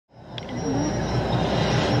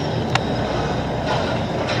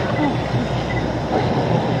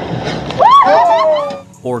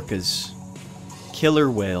Orcas. Killer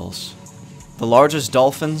whales. The largest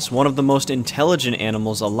dolphins, one of the most intelligent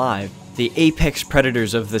animals alive, the apex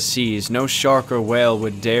predators of the seas no shark or whale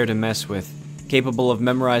would dare to mess with. Capable of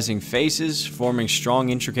memorizing faces, forming strong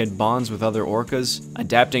intricate bonds with other orcas,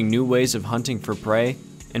 adapting new ways of hunting for prey,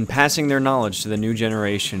 and passing their knowledge to the new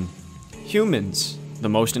generation. Humans. The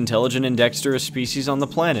most intelligent and dexterous species on the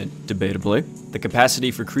planet, debatably. The capacity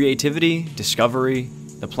for creativity, discovery,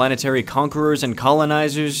 the planetary conquerors and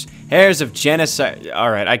colonizers, heirs of genocide.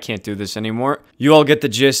 Alright, I can't do this anymore. You all get the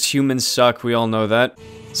gist, humans suck, we all know that.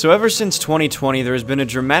 So ever since 2020, there has been a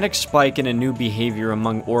dramatic spike in a new behavior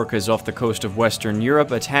among orcas off the coast of Western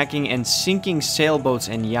Europe, attacking and sinking sailboats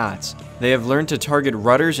and yachts. They have learned to target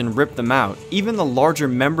rudders and rip them out, even the larger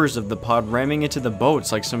members of the pod ramming into the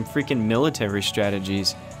boats like some freaking military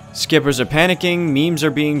strategies. Skippers are panicking, memes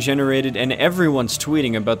are being generated, and everyone's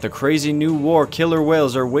tweeting about the crazy new war killer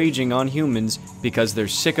whales are waging on humans because they're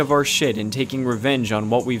sick of our shit and taking revenge on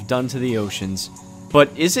what we've done to the oceans. But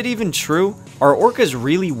is it even true? Are orcas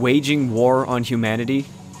really waging war on humanity?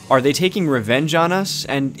 Are they taking revenge on us?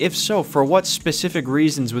 And if so, for what specific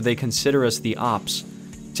reasons would they consider us the ops?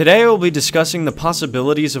 Today I will be discussing the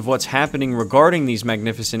possibilities of what's happening regarding these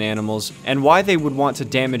magnificent animals, and why they would want to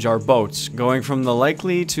damage our boats, going from the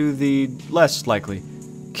likely to the less likely.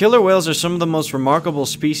 Killer whales are some of the most remarkable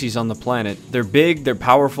species on the planet. They're big, they're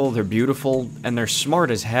powerful, they're beautiful, and they're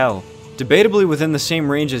smart as hell. Debatably within the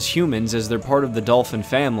same range as humans, as they're part of the dolphin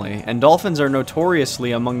family, and dolphins are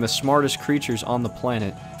notoriously among the smartest creatures on the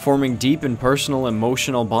planet, forming deep and personal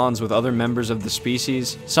emotional bonds with other members of the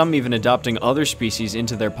species, some even adopting other species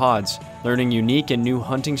into their pods, learning unique and new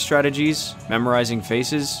hunting strategies, memorizing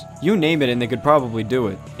faces, you name it and they could probably do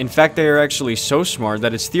it. In fact, they are actually so smart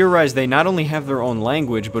that it's theorized they not only have their own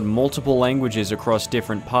language, but multiple languages across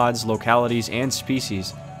different pods, localities, and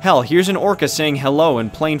species. Hell, here's an orca saying hello in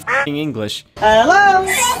plain f***ing English. Hello!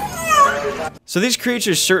 So these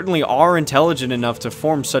creatures certainly are intelligent enough to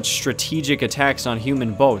form such strategic attacks on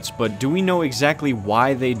human boats, but do we know exactly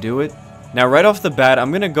why they do it? Now right off the bat,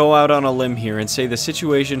 I'm gonna go out on a limb here and say the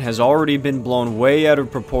situation has already been blown way out of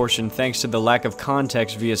proportion thanks to the lack of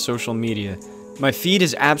context via social media. My feed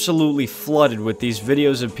is absolutely flooded with these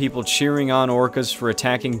videos of people cheering on orcas for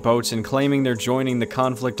attacking boats and claiming they're joining the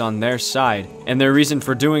conflict on their side, and their reason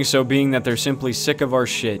for doing so being that they're simply sick of our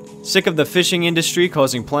shit. Sick of the fishing industry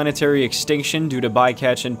causing planetary extinction due to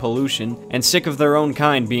bycatch and pollution, and sick of their own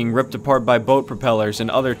kind being ripped apart by boat propellers and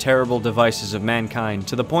other terrible devices of mankind,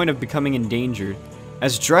 to the point of becoming endangered.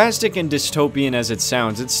 As drastic and dystopian as it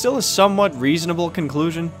sounds, it's still a somewhat reasonable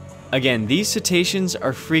conclusion. Again, these cetaceans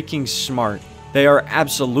are freaking smart. They are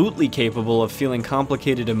absolutely capable of feeling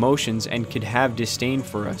complicated emotions and could have disdain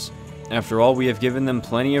for us. After all, we have given them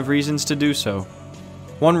plenty of reasons to do so.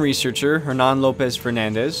 One researcher, Hernan Lopez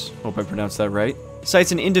Fernandez, hope I pronounced that right,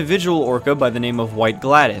 cites an individual orca by the name of White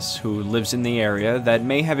Gladys, who lives in the area, that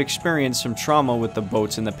may have experienced some trauma with the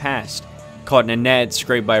boats in the past. Caught in a net,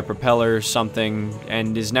 scraped by a propeller, something,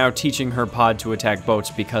 and is now teaching her pod to attack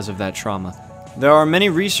boats because of that trauma. There are many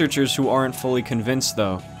researchers who aren't fully convinced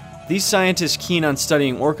though. These scientists keen on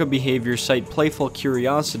studying orca behavior cite playful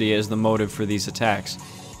curiosity as the motive for these attacks.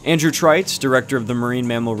 Andrew Trites, director of the Marine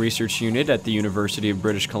Mammal Research Unit at the University of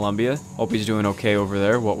British Columbia, hope he's doing okay over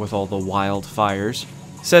there, what with all the wildfires,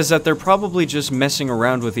 says that they're probably just messing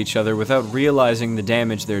around with each other without realizing the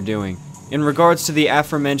damage they're doing. In regards to the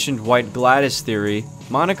aforementioned White Gladys theory,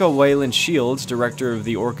 Monica Wayland Shields, director of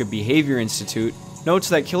the Orca Behavior Institute, notes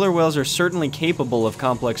that killer whales are certainly capable of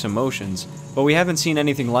complex emotions, but we haven't seen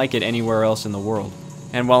anything like it anywhere else in the world.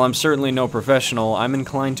 And while I'm certainly no professional, I'm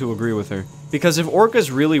inclined to agree with her. Because if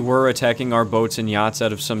orcas really were attacking our boats and yachts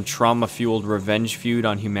out of some trauma-fueled revenge feud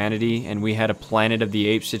on humanity, and we had a Planet of the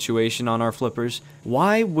Apes situation on our flippers,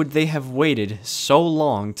 why would they have waited so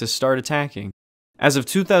long to start attacking? As of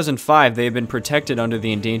 2005, they have been protected under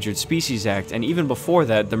the Endangered Species Act, and even before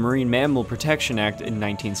that, the Marine Mammal Protection Act in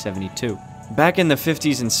 1972. Back in the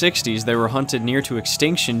 50s and 60s, they were hunted near to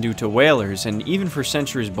extinction due to whalers, and even for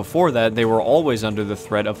centuries before that, they were always under the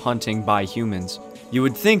threat of hunting by humans. You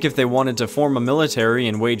would think if they wanted to form a military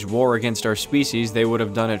and wage war against our species, they would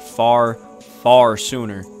have done it far, far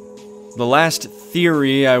sooner. The last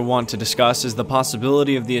theory I want to discuss is the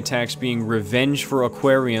possibility of the attacks being revenge for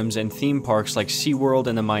aquariums and theme parks like SeaWorld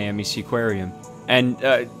and the Miami Seaquarium.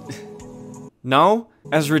 And, no?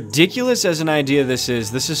 As ridiculous as an idea this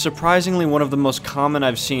is surprisingly one of the most common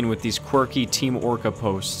I've seen with these quirky Team Orca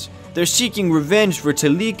posts. They're seeking revenge for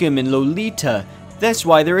Talikum and Lolita. That's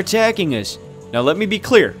why they're attacking us. Now let me be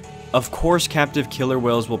clear. Of course, captive killer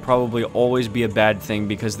whales will probably always be a bad thing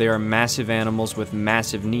because they are massive animals with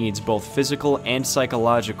massive needs, both physical and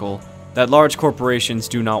psychological, that large corporations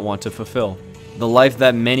do not want to fulfill. The life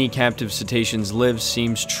that many captive cetaceans live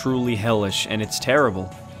seems truly hellish, and it's terrible.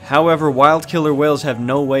 However, wild killer whales have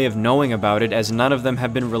no way of knowing about it, as none of them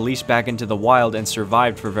have been released back into the wild and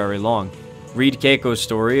survived for very long. Read Keiko's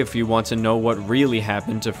story if you want to know what really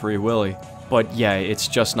happened to Free Willy. But yeah, it's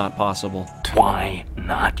just not possible. Why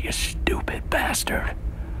not, you stupid bastard?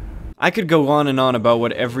 I could go on and on about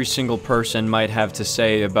what every single person might have to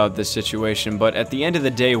say about this situation, but at the end of the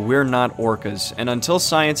day, we're not orcas, and until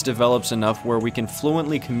science develops enough where we can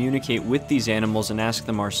fluently communicate with these animals and ask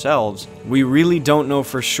them ourselves, we really don't know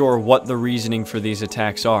for sure what the reasoning for these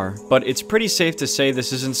attacks are. But it's pretty safe to say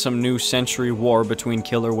this isn't some new century war between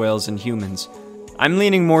killer whales and humans. I'm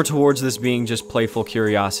leaning more towards this being just playful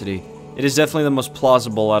curiosity. It is definitely the most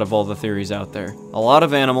plausible out of all the theories out there. A lot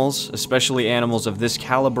of animals, especially animals of this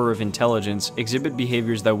caliber of intelligence, exhibit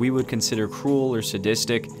behaviors that we would consider cruel or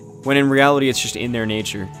sadistic, when in reality it's just in their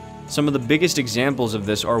nature. Some of the biggest examples of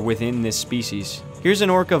this are within this species. Here's an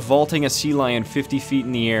orca vaulting a sea lion 50 feet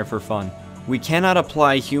in the air for fun. We cannot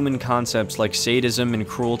apply human concepts like sadism and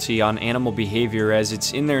cruelty on animal behavior, as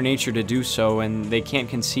it's in their nature to do so, and they can't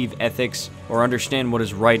conceive ethics or understand what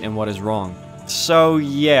is right and what is wrong. So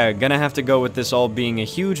yeah, gonna have to go with this all being a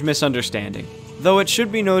huge misunderstanding. Though it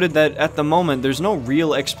should be noted that at the moment there's no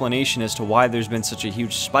real explanation as to why there's been such a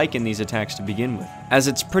huge spike in these attacks to begin with, as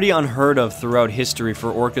it's pretty unheard of throughout history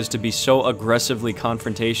for orcas to be so aggressively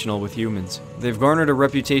confrontational with humans. They've garnered a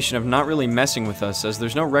reputation of not really messing with us, as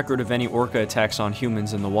there's no record of any orca attacks on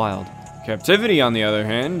humans in the wild. Captivity, on the other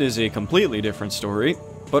hand, is a completely different story.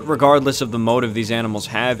 But regardless of the motive these animals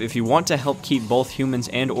have, if you want to help keep both humans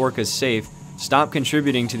and orcas safe, stop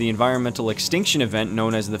contributing to the environmental extinction event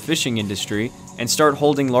known as the fishing industry, and start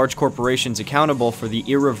holding large corporations accountable for the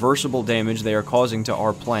irreversible damage they are causing to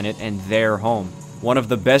our planet and their home. One of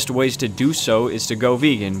the best ways to do so is to go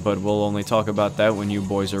vegan, but we'll only talk about that when you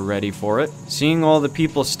boys are ready for it. Seeing all the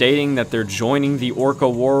people stating that they're joining the orca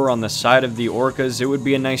war on the side of the orcas, it would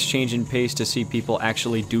be a nice change in pace to see people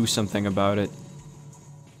actually do something about it.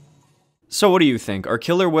 So what do you think? Are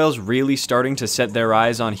killer whales really starting to set their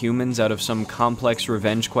eyes on humans out of some complex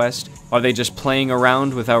revenge quest? Are they just playing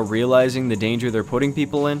around without realizing the danger they're putting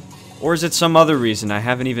people in? Or is it some other reason I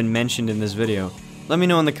haven't even mentioned in this video? Let me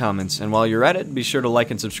know in the comments, and while you're at it, be sure to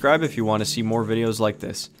like and subscribe if you want to see more videos like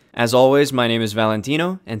this. As always, my name is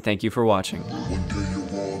Valentino, and thank you for watching.